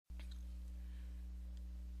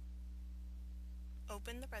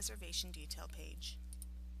Open the reservation detail page.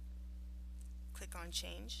 Click on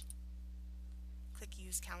Change. Click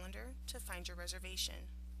Use Calendar to find your reservation.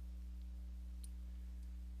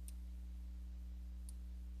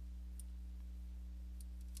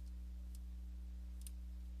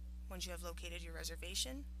 Once you have located your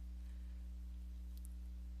reservation,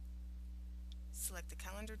 select the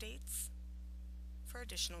calendar dates for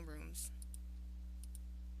additional rooms.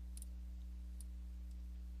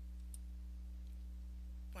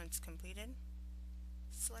 Once completed,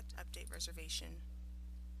 select Update Reservation.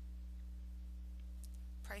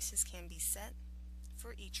 Prices can be set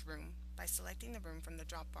for each room by selecting the room from the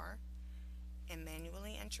drop bar and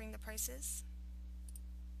manually entering the prices,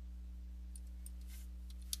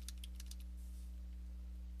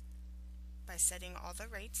 by setting all the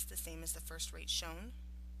rates the same as the first rate shown,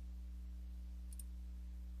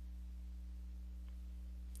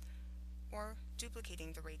 or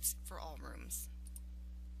duplicating the rates for all rooms.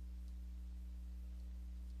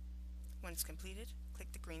 Once completed,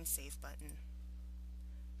 click the green Save button.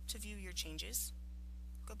 To view your changes,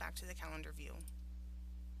 go back to the calendar view.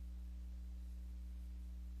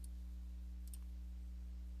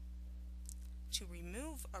 To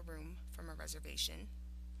remove a room from a reservation,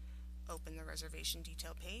 open the reservation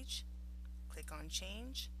detail page, click on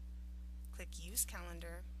Change, click Use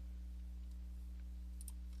Calendar,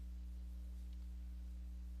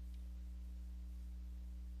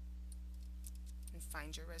 and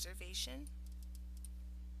find your reservation.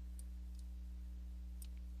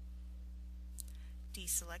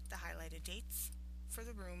 Deselect the highlighted dates for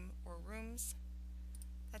the room or rooms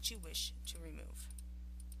that you wish to remove.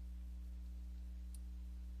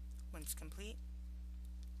 Once complete,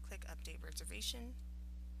 click Update Reservation,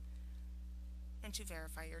 and to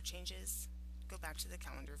verify your changes, go back to the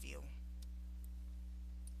calendar view.